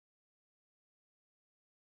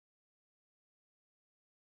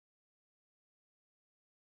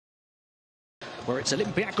where it's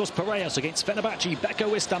Olympiacos Piraeus against Fenerbahce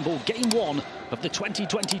Beko Istanbul, Game 1 of the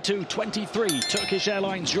 2022-23 Turkish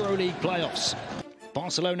Airlines Euroleague Playoffs.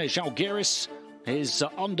 Barcelona Žalgiris is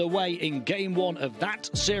underway in Game 1 of that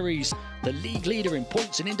series. The league leader in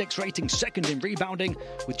points and index rating, second in rebounding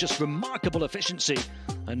with just remarkable efficiency.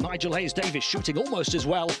 And Nigel Hayes-Davis shooting almost as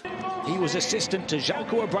well. He was assistant to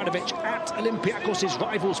Željko Obradović at Olympiacos'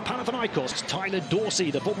 rivals Panathinaikos. Tyler Dorsey,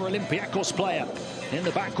 the former Olympiacos player, in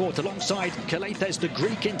the backcourt alongside Kaletes, the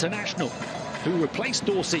Greek international, who replaced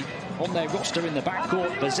Dorsey on their roster in the backcourt.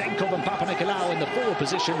 Vezenkov and Papanikolaou in the forward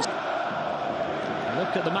positions.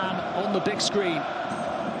 Look at the man on the big screen.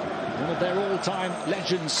 One of their all-time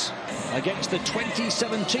legends against the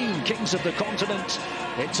 2017 Kings of the Continent.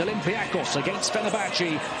 It's Olympiacos against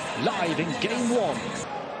Fenerbahce, live in Game 1.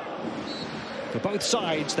 For both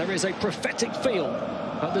sides, there is a prophetic feel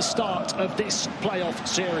at the start of this playoff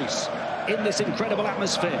series in this incredible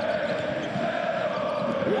atmosphere.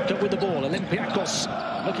 Walker with the ball. Olympiacos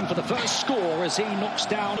looking for the first score as he knocks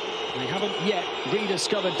down. They haven't yet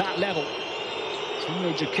rediscovered that level.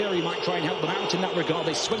 Jokieri might try and help them out in that regard.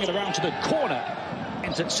 They swing it around to the corner.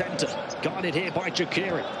 Entered centre. Guarded here by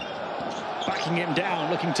Jokieri. Backing him down,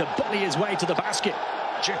 looking to bully his way to the basket.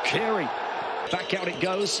 Jokieri. Back out it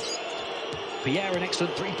goes. Pierre, an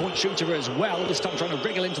excellent three-point shooter as well. This time trying to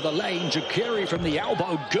wriggle into the lane. Jokieri from the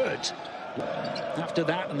elbow, good. After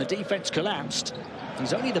that, and the defense collapsed.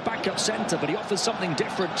 He's only the backup centre, but he offers something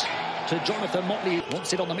different to Jonathan Motley.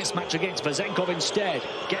 Wants it on the mismatch against Vezenkov instead.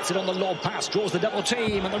 Gets it on the lob pass, draws the double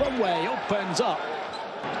team, and the runway opens up.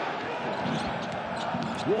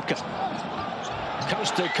 Walker.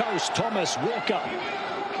 Coast to coast, Thomas Walker.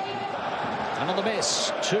 Another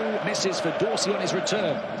miss. Two misses for Dorsey on his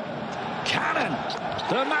return. Cannon,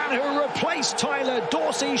 the man who replaced Tyler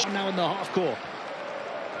Dorsey, now in the half court.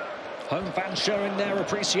 Home fans showing their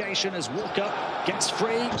appreciation as Walker gets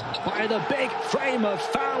free by the big frame of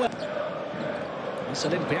Fowler. This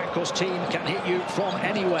Olympiacos team can hit you from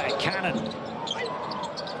anywhere. Cannon.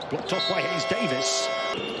 Blocked off by Hayes-Davis.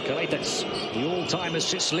 Kaletes, the all-time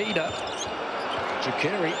assist leader.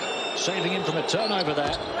 Jokieri saving him from a turnover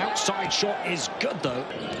there. Outside shot is good though.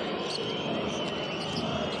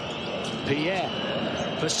 Pierre,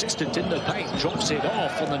 persistent in the paint, drops it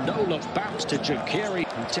off on the no-look bounce to Jokieri,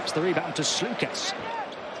 who tips the rebound to Slukas.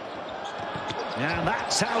 And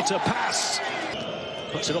that's how to pass.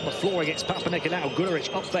 Puts it on the floor against Papanikolaou.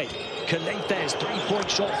 Guduric up fake. Kaletes, three-point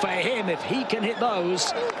shot for him. If he can hit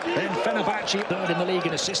those, then Fenerbahce third in the league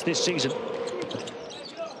in assists this season.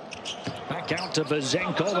 Back out to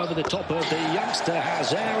Vezenkov over the top of the youngster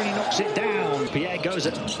Hazer, and he knocks it down. Pierre goes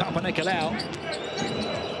at Papanikolaou.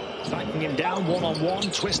 Backing him down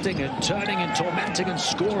one-on-one, twisting and turning and tormenting and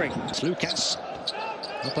scoring. Slukas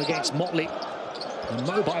up against Motley, the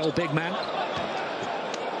mobile big man.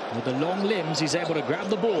 With the long limbs, he's able to grab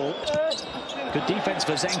the ball. Good defense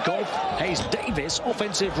for Vezenkov. Hayes-Davis,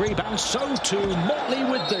 offensive rebound. So too Motley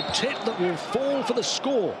with the tip that will fall for the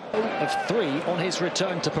score of 3 on his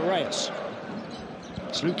return to Piraeus.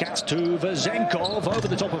 Slukas to Vezenkov over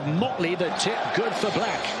the top of Motley. The tip good for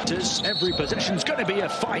Black. Every possession's going to be a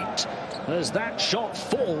fight as that shot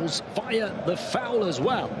falls via the foul as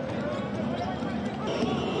well.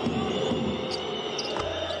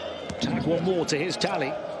 Tag one more to his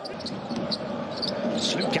tally.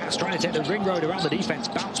 Slukas trying to take the ring road around the defense.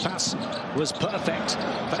 Bounce pass was perfect.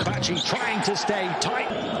 Fenerbahce trying to stay tight.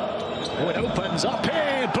 Oh, it opens up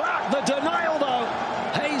here. Black, the denial though.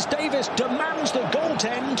 Hayes-Davis demands the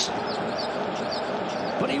goaltend,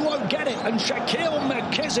 but he won't get it. And Shaquille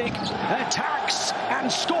McKissick attacks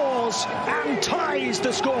and scores and ties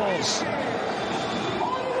the scores.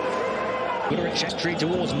 Guduric entry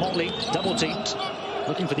towards Motley, double teamed.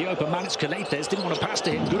 Looking for the open man, it's Kaletes. Didn't want to pass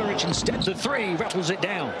to him. Guduric instead the three, rattles it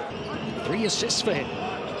down. 3 assists for him.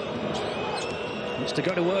 Wants to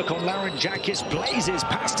go to work on Larentjakis, blazes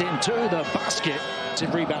past him to the basket.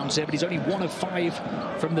 Rebounds here, but he's only 1 of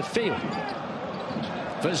 5 from the field.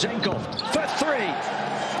 Vezenkov for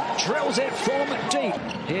 3. Drills it from deep.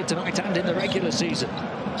 Here tonight and in the regular season.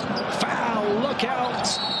 Foul, look out.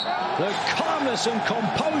 The calmness and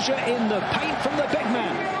composure in the paint from the big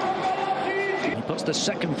man. He puts the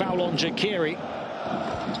second foul on Jokieri.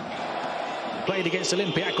 Played against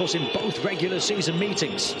Olympiacos in both regular season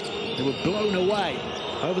meetings. They were blown away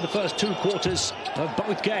over the first 2 quarters of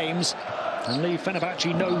both games and leave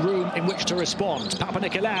Fenerbahce no room in which to respond.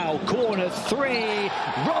 Papanikolaou, corner 3,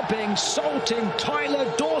 robbing, salting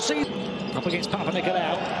Tyler Dorsey. Up against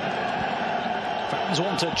Papanikolaou. Fans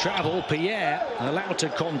want to travel. Pierre allowed to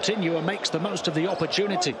continue and makes the most of the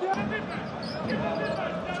opportunity.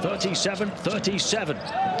 37-37.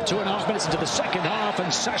 2.5 minutes into the second half,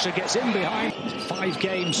 and Sasha gets in behind.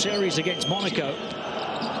 5-game series against Monaco.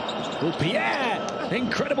 Well, Pierre,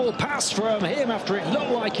 incredible pass from him after it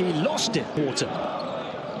looked like he lost it.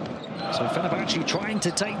 So Fenerbahce trying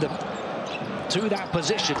to take them to that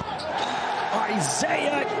position.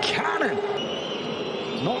 Isaiah Cannon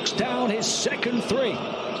knocks down his second three.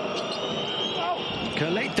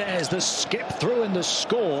 There's the skip through in the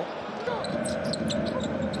score.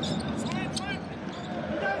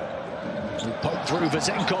 Poke through,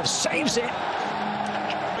 Vezenkov saves it.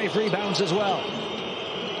 5 rebounds as well.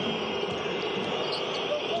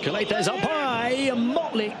 Kaletes up high,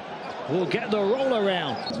 Motley will get the roll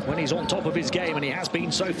around when he's on top of his game, and he has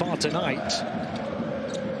been so far tonight.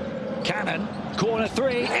 Cannon, corner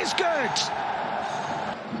three, is good.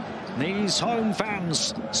 These home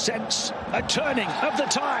fans sense a turning of the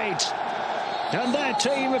tide, and their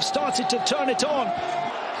team have started to turn it on.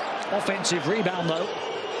 Offensive rebound though,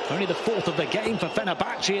 only the 4th of the game for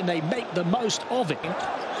Fenerbahce, and they make the most of it.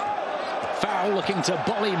 Foul looking to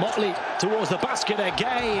bully Motley towards the basket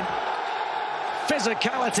again.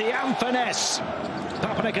 Physicality and finesse.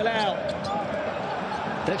 Papanikolaou.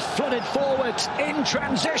 They've flooded forward in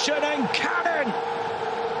transition, and Cannon.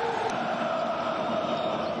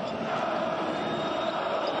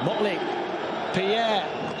 Motley, Pierre,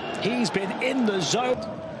 he's been in the zone.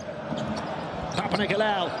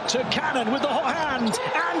 Papanikolaou to Cannon with the hot hand,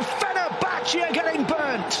 and Fenerbahce are getting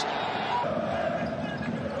burnt.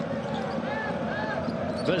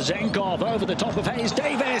 Vezenkov over the top of Hayes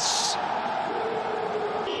Davis.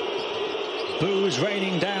 Boos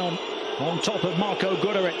raining down on top of Marko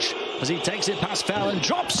Guduric as he takes it past Fell and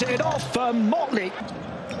drops it off for Motley.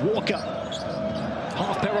 Walker,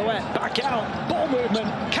 half pirouette, back out, ball movement,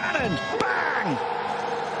 Cannon, bang!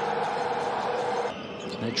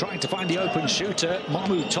 They're trying to find the open shooter,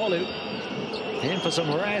 Mamu Tolu. In for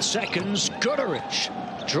some rare seconds, Guduric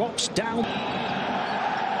drops down.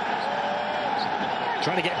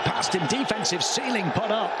 Trying to get past him, defensive ceiling put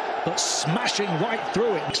up, but smashing right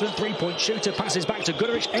through it. Excellent three-point shooter, passes back to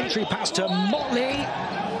Guduric, entry pass to Motley.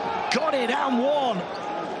 Got it and one.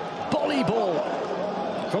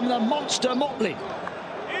 Volleyball from the monster Motley.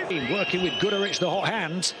 Working with Guduric, the hot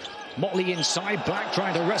hand. Motley inside, Black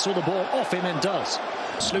trying to wrestle the ball off him, and does.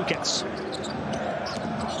 Slukets.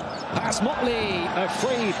 Pass Motley, a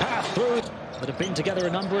free path through. That have been together a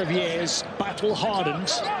number of years, battle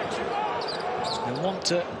hardened. They want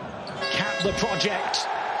to cap the project.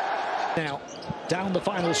 Now, down the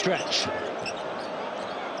final stretch.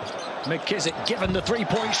 McKissick given the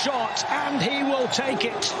three-point shot, and he will take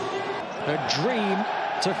it. A dream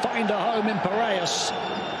to find a home in Piraeus.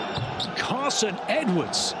 Carson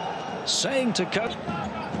Edwards saying to coach.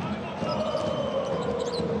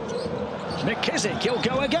 McKissick, he'll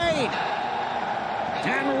go again.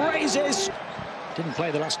 And raises. Didn't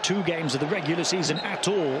play the last 2 games of the regular season at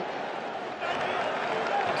all.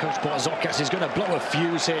 Coach Barzokas is going to blow a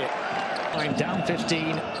fuse here. I'm down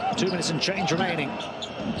 15, 2 minutes and change remaining.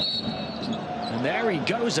 And there he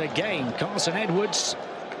goes again, Carson Edwards.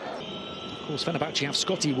 Of course, Fenerbahce have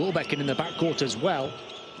Scotty Wilbekin in the backcourt as well.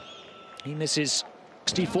 He misses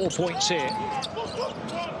 64 points here.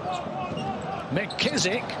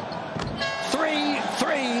 McKissick, 3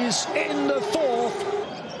 threes in the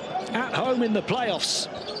 4th. At home in the playoffs.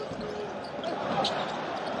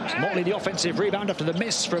 Motley the offensive rebound after the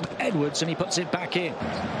miss from Edwards, and he puts it back in.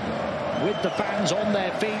 With the fans on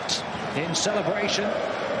their feet in celebration,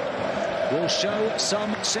 will show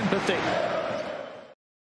some sympathy.